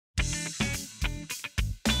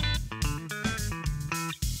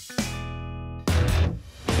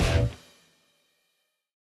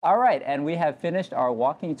All right, and we have finished our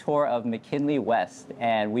walking tour of McKinley West,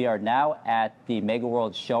 and we are now at the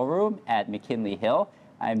MegaWorld showroom at McKinley Hill.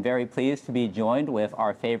 I'm very pleased to be joined with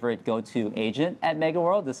our favorite go-to agent at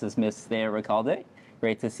MegaWorld. This is Miss Thea Ricalde.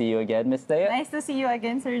 Great to see you again, Miss Thea. Nice to see you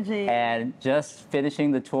again, Sir Jay. And just finishing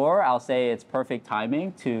the tour, I'll say it's perfect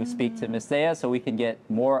timing to speak to Miss Thea so we can get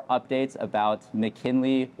more updates about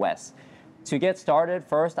McKinley West. To get started,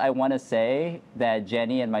 first, I want to say that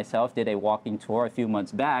Jenny and myself did a walking tour a few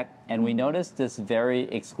months back, and we noticed this very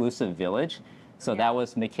exclusive village. So that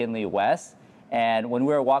was McKinley West. And when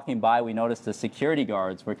we were walking by, we noticed the security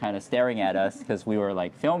guards were kind of staring at us because we were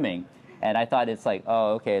like filming. And I thought it's like,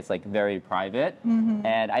 oh, okay, it's like very private.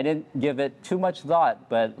 And I didn't give it too much thought,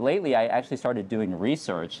 but lately I actually started doing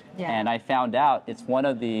research. And I found out it's one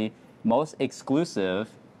of the most exclusive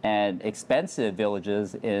and expensive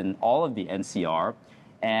villages in all of the NCR.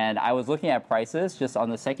 And I was looking at prices just on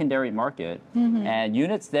the secondary market, and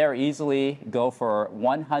units there easily go for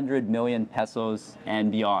 100 million pesos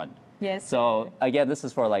and beyond. Yes. So again, this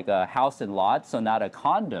is for like a house and lot, so not a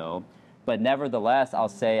condo. But nevertheless, I'll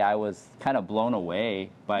say I was kind of blown away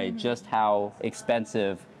by just how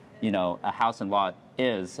expensive, you know, a house and lot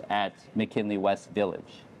is at McKinley West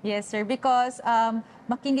Village. Yes, sir, because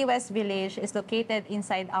McKinley West Village is located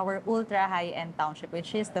inside our ultra high-end township,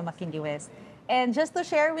 which is the McKinley West. And just to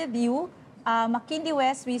share with you, McKinley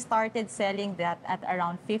West, we started selling that at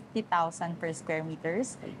around 50,000 per square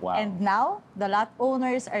meters. Wow. And now, the lot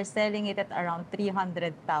owners are selling it at around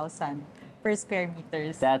 300,000 per square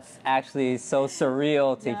meters. That's actually so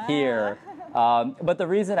surreal to hear. But the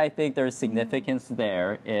reason I think there's significance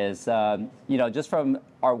there is, you know, just from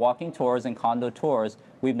our walking tours and condo tours,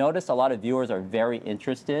 we've noticed a lot of viewers are very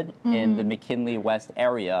interested in the McKinley West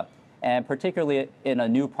area, and particularly in a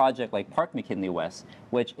new project like Park McKinley West,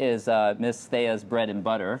 which is Miss Thea's bread and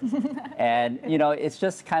butter. And, you know, it's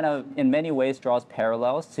just kind of in many ways draws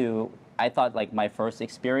parallels to, I thought, like my first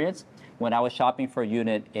experience when I was shopping for a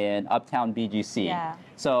unit in Uptown BGC. Yeah.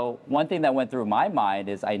 So one thing that went through my mind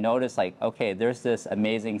is I noticed like, okay, there's this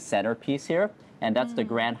amazing centerpiece here, and that's the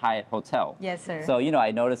Grand Hyatt Hotel. Yes, sir. So, you know,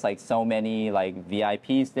 I noticed like so many like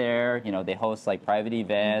VIPs there, you know, they host like private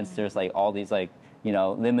events. There's like all these like, you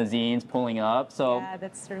know, limousines pulling up. So Yeah,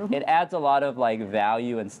 that's true. it adds a lot of like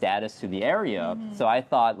value and status to the area. So I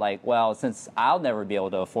thought like, well, since I'll never be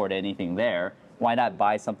able to afford anything there, why not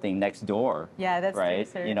buy something next door? Yeah, that's true, right.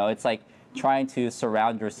 sir. You know, it's like trying to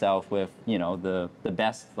surround yourself with, you know, the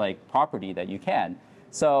best like property that you can.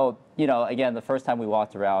 So, you know, again, the first time we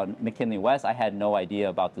walked around McKinley West, I had no idea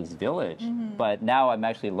about this village, but now I'm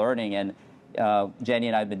actually learning. And Jenny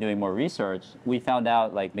and I have been doing more research. We found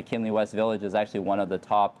out like McKinley West Village is actually one of the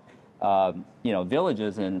top, you know,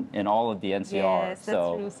 villages in all of the NCR. Yes,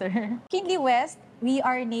 that's true, sir. McKinley West, we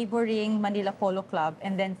are neighboring Manila Polo Club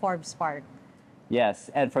and then Forbes Park. Yes,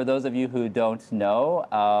 and for those of you who don't know,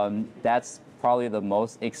 that's probably the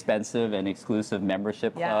most expensive and exclusive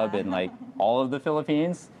membership club in like all of the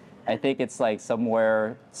Philippines. I think it's like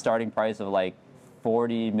somewhere starting price of like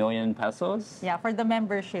 40 million pesos. Yeah, for the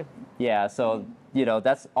membership. Yeah, so you know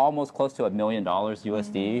that's almost close to $1 million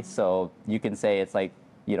USD. So you can say it's like,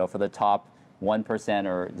 you know, for the top 1%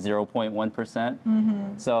 or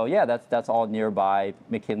 0.1%. So yeah, that's all nearby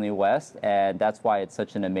McKinley West, and that's why it's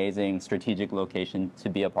such an amazing strategic location to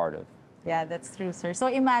be a part of. Yeah, that's true, sir. So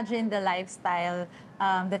imagine the lifestyle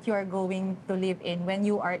that you are going to live in when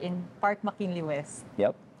you are in Park McKinley West.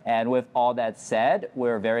 Yep. And with all that said,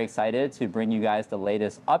 we're very excited to bring you guys the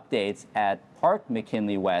latest updates at Park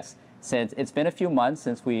McKinley West. Since it's been a few months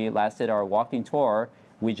since we last did our walking tour,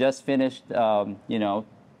 we just finished, you know,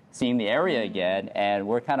 seeing the area again, and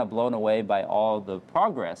we're kind of blown away by all the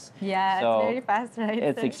progress. Yeah, so it's very fast, right?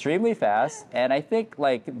 It's sir? extremely fast, and I think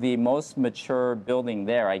like the most mature building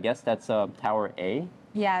there, I guess that's Tower A.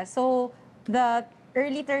 Yeah, so the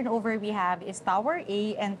early turnover we have is Tower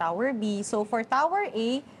A and Tower B. So for Tower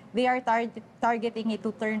A, they are targeting it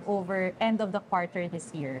to turn over end of the quarter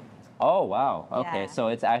this year. Oh, wow. Okay, Yeah. so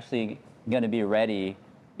it's actually going to be ready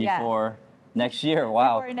before next year.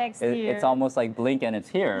 Wow. Before next year. It's almost like blink and it's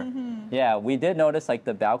here. Yeah, we did notice like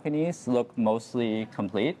the balconies look mostly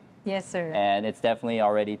complete. Yes, sir. And it's definitely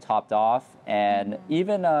already topped off. And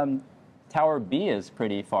even Tower B is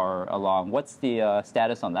pretty far along. What's the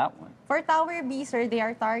status on that one? For Tower B, sir, they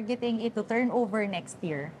are targeting it to turn over next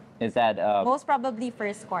year. Is that Most probably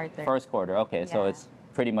first quarter. first quarter? Okay, so Yeah. it's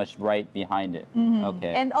pretty much right behind it.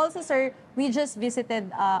 Okay. And also, sir, we just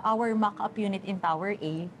visited our mock-up unit in Tower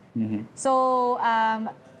A. So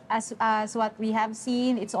as what we have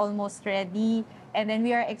seen, it's almost ready. And then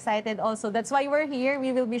we are excited also. That's why we're here.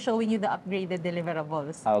 We will be showing you the upgraded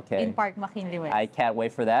deliverables in Park McKinley West. I can't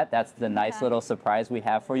wait for that. That's the nice little surprise we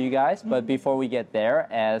have for you guys. But before we get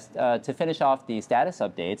there, as to finish off the status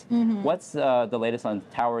updates, what's the latest on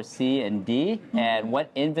Tower C and D, and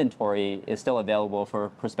what inventory is still available for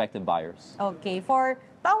prospective buyers? Okay, for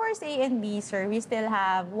Towers A and B, sir, we still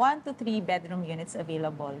have 1 to 3 bedroom units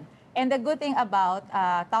available. And the good thing about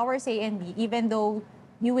Towers A and B, even though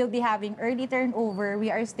you will be having early turnover,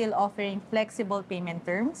 we are still offering flexible payment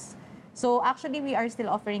terms. So actually, we are still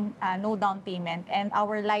offering no down payment, and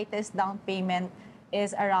our lightest down payment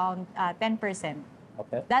is around 10%.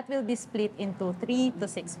 Okay. That will be split into 3 to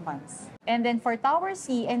 6 months. And then for Tower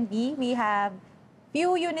C and D, we have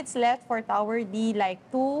few units left. For Tower D, like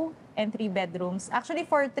 2 and 3 bedrooms. Actually,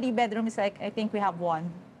 for 3 bedrooms, like I think we have 1.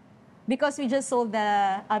 Because we just sold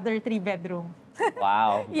the other 3 bedroom.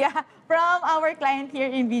 Wow. Yeah, from our client here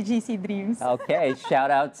in BGC Dreams. Okay, shout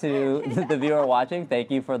out to the viewer watching. Thank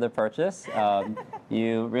you for the purchase.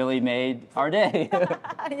 You really made our day.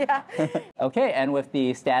 Yeah. Okay, and with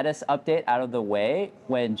the status update out of the way,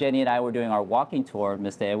 when Jenny and I were doing our walking tour,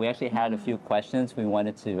 Ms. Thea, we actually had a few questions we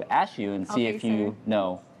wanted to ask you and see if you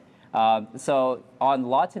know. So on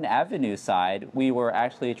Lawton Avenue side, we were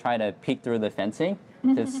actually trying to peek through the fencing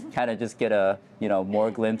to kind of just get a more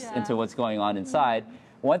glimpse into what's going on inside.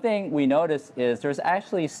 One thing we noticed is there's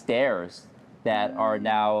actually stairs that are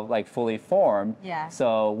now like fully formed. Yeah.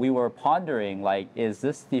 So we were pondering, like, is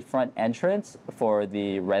this the front entrance for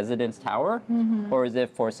the residence tower, or is it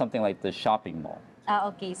for something like the shopping mall?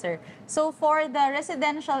 Okay, sir. So for the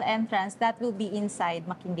residential entrance, that will be inside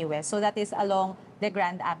McKinley West. So that is along the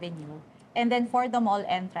Grand Avenue. And then for the mall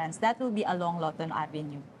entrance, that will be along Lawton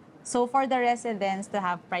Avenue. So for the residents to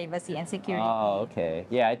have privacy and security. Oh, okay.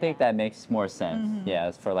 Yeah, I think that makes more sense. Yeah,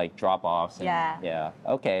 it's for like drop-offs. Yeah.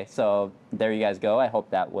 Okay, so there you guys go. I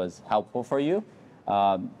hope that was helpful for you.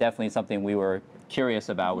 Definitely something we were curious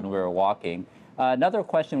about when we were walking. Another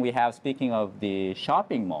question we have, speaking of the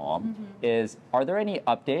shopping mall, is are there any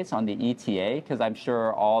updates on the ETA? Because I'm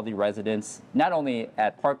sure all the residents, not only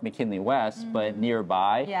at Park McKinley West, but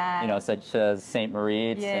nearby, such as St.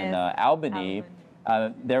 Moritz and Albany,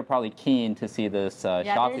 they're probably keen to see this shopping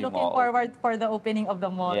mall. They're looking forward for the opening of the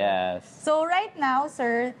mall. Yes. So right now,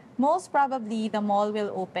 sir, most probably the mall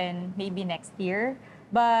will open maybe next year.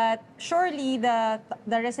 But surely the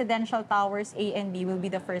residential towers A and B will be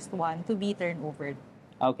the first one to be turned over.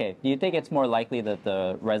 Okay. Do you think it's more likely that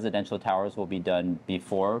the residential towers will be done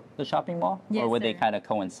before the shopping mall? Yes, or would they sir. kind of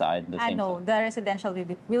coincide at the same No, time? the residential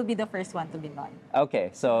will be the first one to be done.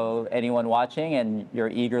 Okay. So anyone watching and you're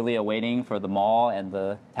eagerly awaiting for the mall and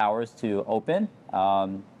the towers to open,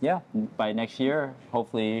 by next year,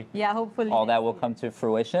 hopefully, all that will come to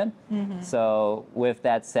fruition. So with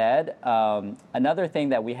that said, another thing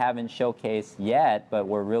that we haven't showcased yet, but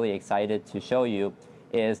we're really excited to show you,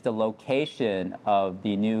 is the location of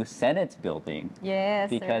the new Senate building. Yes,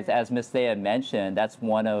 because sir. as Ms. Thea mentioned, that's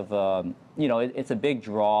one of, it's a big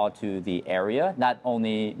draw to the area, not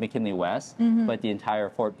only McKinley West, but the entire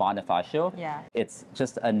Fort Bonifacio. Yeah. It's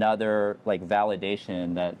just another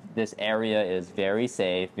validation that this area is very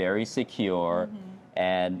safe, very secure,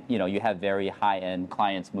 and you have very high-end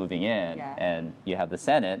clients moving in, and you have the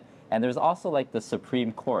Senate, and there's also the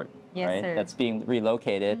Supreme Court. Yes, right? sir. That's being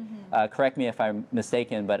relocated. Correct me if I'm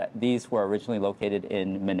mistaken, but these were originally located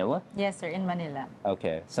in Manila? Yes, sir, in Manila.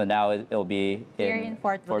 Okay, so now it'll be Here in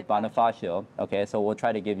Fort Bonifacio. Okay, so we'll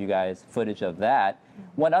try to give you guys footage of that.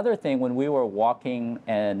 One other thing, when we were walking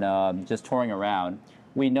and just touring around,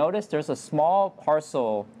 we noticed there's a small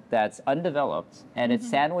parcel that's undeveloped, and it's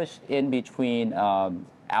sandwiched in between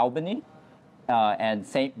Albany and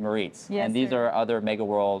St. Moritz. Yes, and these sir. are other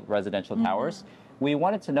MegaWorld residential towers. We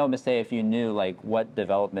wanted to know, Ms. Thea, if you knew what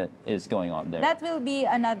development is going on there. That will be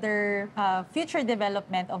another future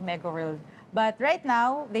development of MegaWorld. But right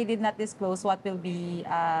now, they did not disclose what will be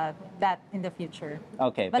that in the future.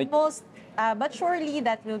 Okay. But surely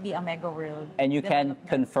that will be a MegaWorld. And you can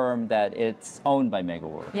confirm that it's owned by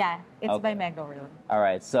MegaWorld? Yeah, it's by MegaWorld. All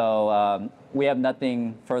right, so we have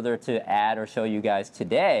nothing further to add or show you guys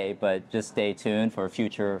today, but just stay tuned for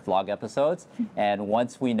future vlog episodes. And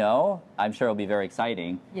once we know, I'm sure it'll be very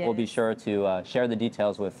exciting. Yes. We'll be sure to share the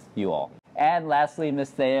details with you all. And lastly,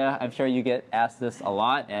 Ms. Thea, I'm sure you get asked this a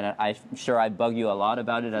lot, and I'm sure I bug you a lot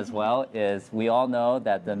about it as well, is we all know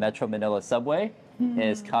that the Metro Manila subway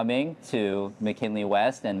is coming to McKinley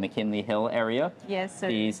West and McKinley Hill area. Yes, sir.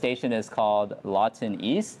 The station is called Lawton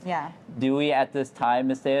East. Yeah. Do we at this time,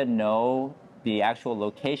 Ms. Thea, know the actual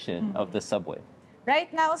location of the subway?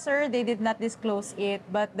 Right now, sir, they did not disclose it,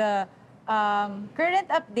 but the current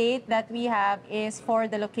update that we have is for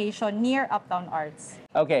the location near Uptown Arts.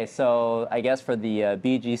 Okay, so I guess for the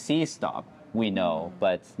BGC stop, we know,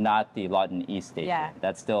 but not the Lawton East station. Yeah.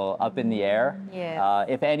 That's still up in the air. Yes.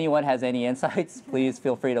 If anyone has any insights, please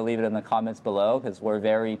feel free to leave it in the comments below, because we're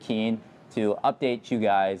very keen to update you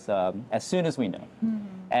guys as soon as we know.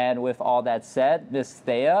 And with all that said, Miss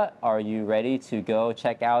Thea, are you ready to go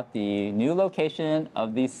check out the new location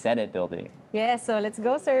of the Senate building? Yes, so let's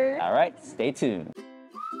go, sir. All right, stay tuned.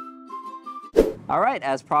 All right,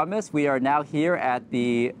 as promised, we are now here at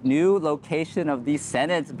the new location of the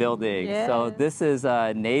Senate building. Yes. So this is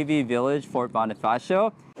Navy Village, Fort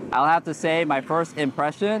Bonifacio. I'll have to say my first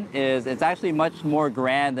impression is it's actually much more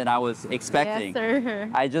grand than I was expecting. Yes, sir.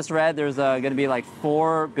 I just read there's going to be like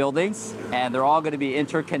 4 buildings and they're all going to be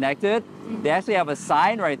interconnected. They actually have a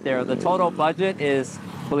sign right there. The total budget is,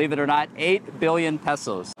 believe it or not, 8 billion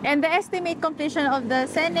pesos. And the estimate completion of the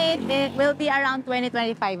Senate it will be around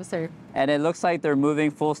 2025, sir. And it looks like they're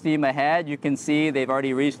moving full steam ahead. You can see they've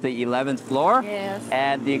already reached the 11th floor. Yes.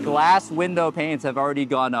 And the glass window panes have already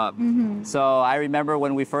gone up. So I remember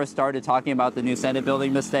when we first started talking about the new Senate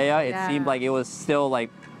building, Ms. Thea, it seemed like it was still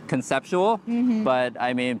like conceptual. But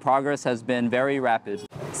I mean, progress has been very rapid.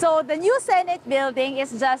 So the new Senate building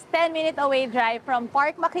is just 10-minute away drive from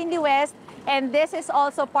Park McKinley West. And this is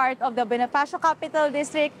also part of the Bonifacio Capital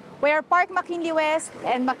District, where Park McKinley West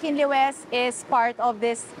and McKinley West is part of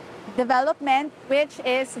this development, which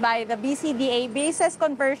is by the BCDA, Business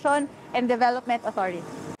Conversion and Development Authority.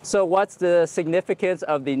 So what's the significance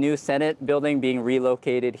of the new Senate building being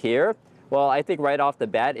relocated here? Well, I think right off the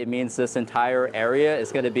bat, it means this entire area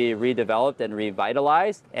is going to be redeveloped and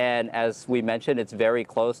revitalized. And as we mentioned, it's very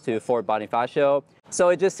close to Fort Bonifacio. So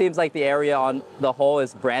it just seems like the area on the whole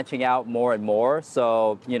is branching out more and more.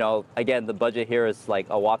 So, you know, again, the budget here is like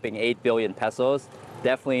a whopping 8 billion pesos.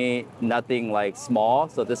 Definitely nothing like small.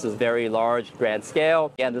 So this is very large, grand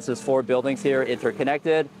scale. Again, this is 4 buildings here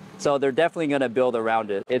interconnected. So they're definitely going to build around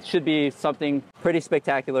it. It should be something pretty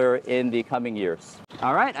spectacular in the coming years.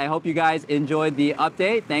 All right, I hope you guys enjoyed the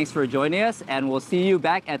update. Thanks for joining us, and we'll see you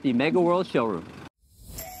back at the Mega World showroom.